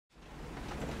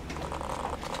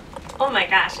Oh my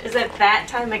gosh, is it that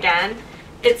time again?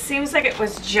 It seems like it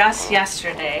was just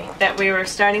yesterday that we were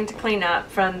starting to clean up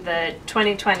from the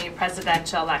 2020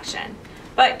 presidential election.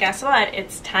 But guess what?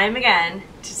 It's time again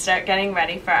to start getting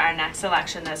ready for our next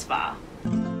election this fall.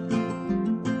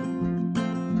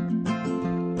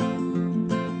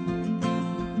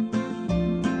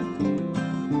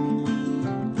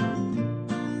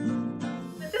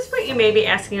 At this point, you may be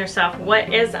asking yourself,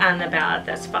 what is on the ballot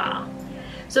this fall?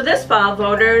 So this fall,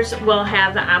 voters will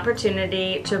have the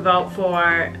opportunity to vote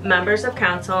for members of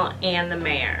council and the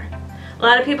mayor. A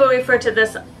lot of people refer to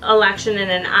this election in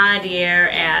an odd year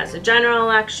as a general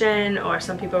election, or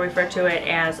some people refer to it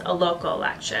as a local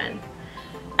election.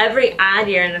 Every odd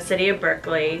year in the city of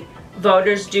Berkeley,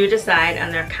 voters do decide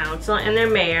on their council and their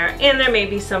mayor, and there may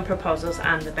be some proposals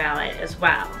on the ballot as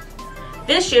well.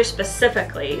 This year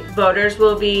specifically, voters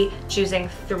will be choosing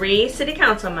 3 city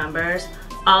council members,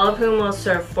 all of whom will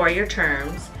serve 4-year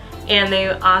terms, and they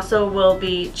also will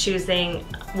be choosing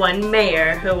 1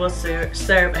 mayor who will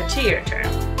serve a 2-year term.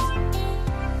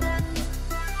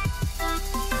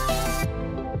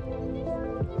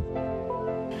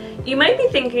 You might be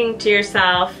thinking to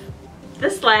yourself,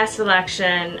 this last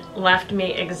election left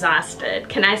me exhausted.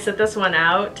 Can I sit this one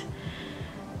out?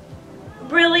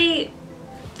 Really,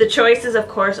 the choice is of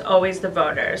course always the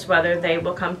voters, whether they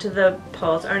will come to the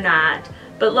polls or not.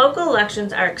 But local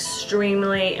elections are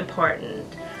extremely important.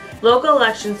 Local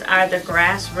elections are the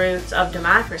grassroots of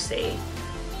democracy.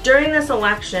 During this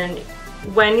election,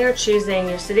 when you're choosing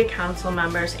your city council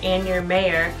members and your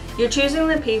mayor, you're choosing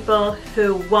the people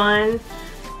who, 1,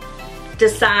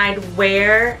 decide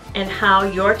where and how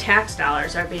your tax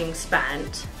dollars are being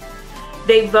spent.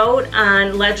 They vote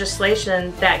on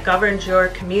legislation that governs your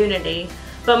community,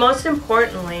 but most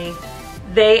importantly,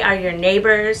 they are your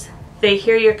neighbors. They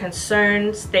hear your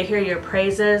concerns, they hear your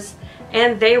praises,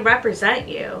 and they represent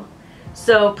you.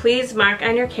 So please mark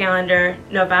on your calendar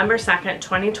November 2nd,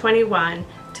 2021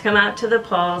 to come out to the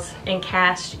polls and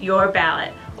cast your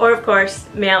ballot. Or of course,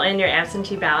 mail in your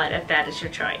absentee ballot if that is your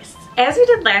choice. As we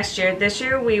did last year, this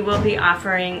year we will be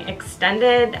offering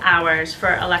extended hours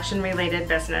for election-related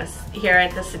business here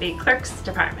at the City Clerk's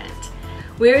Department.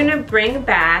 We're going to bring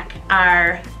back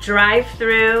our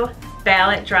drive-through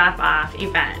ballot drop-off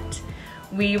event.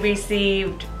 We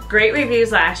received great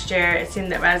reviews last year. It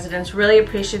seemed that residents really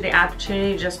appreciated the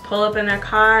opportunity to just pull up in their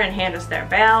car and hand us their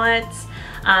ballots.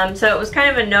 So it was kind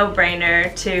of a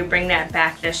no-brainer to bring that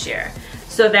back this year.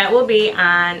 So that will be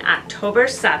on October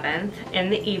 7th in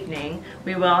the evening.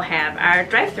 We will have our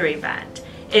drive-through event.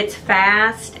 It's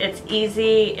fast, it's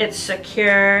easy, it's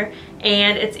secure,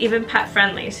 and it's even pet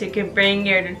friendly, so you can bring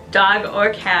your dog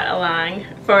or cat along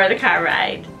for the car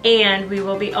ride. And we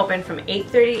will be open from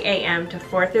 8:30 a.m. to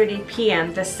 4:30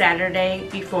 p.m. this Saturday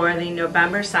before the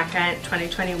November 2nd,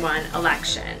 2021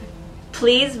 election.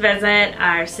 Please visit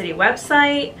our city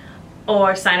website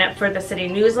or sign up for the city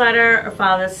newsletter or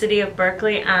follow the City of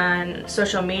Berkeley on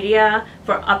social media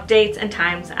for updates and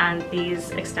times on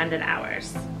these extended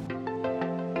hours.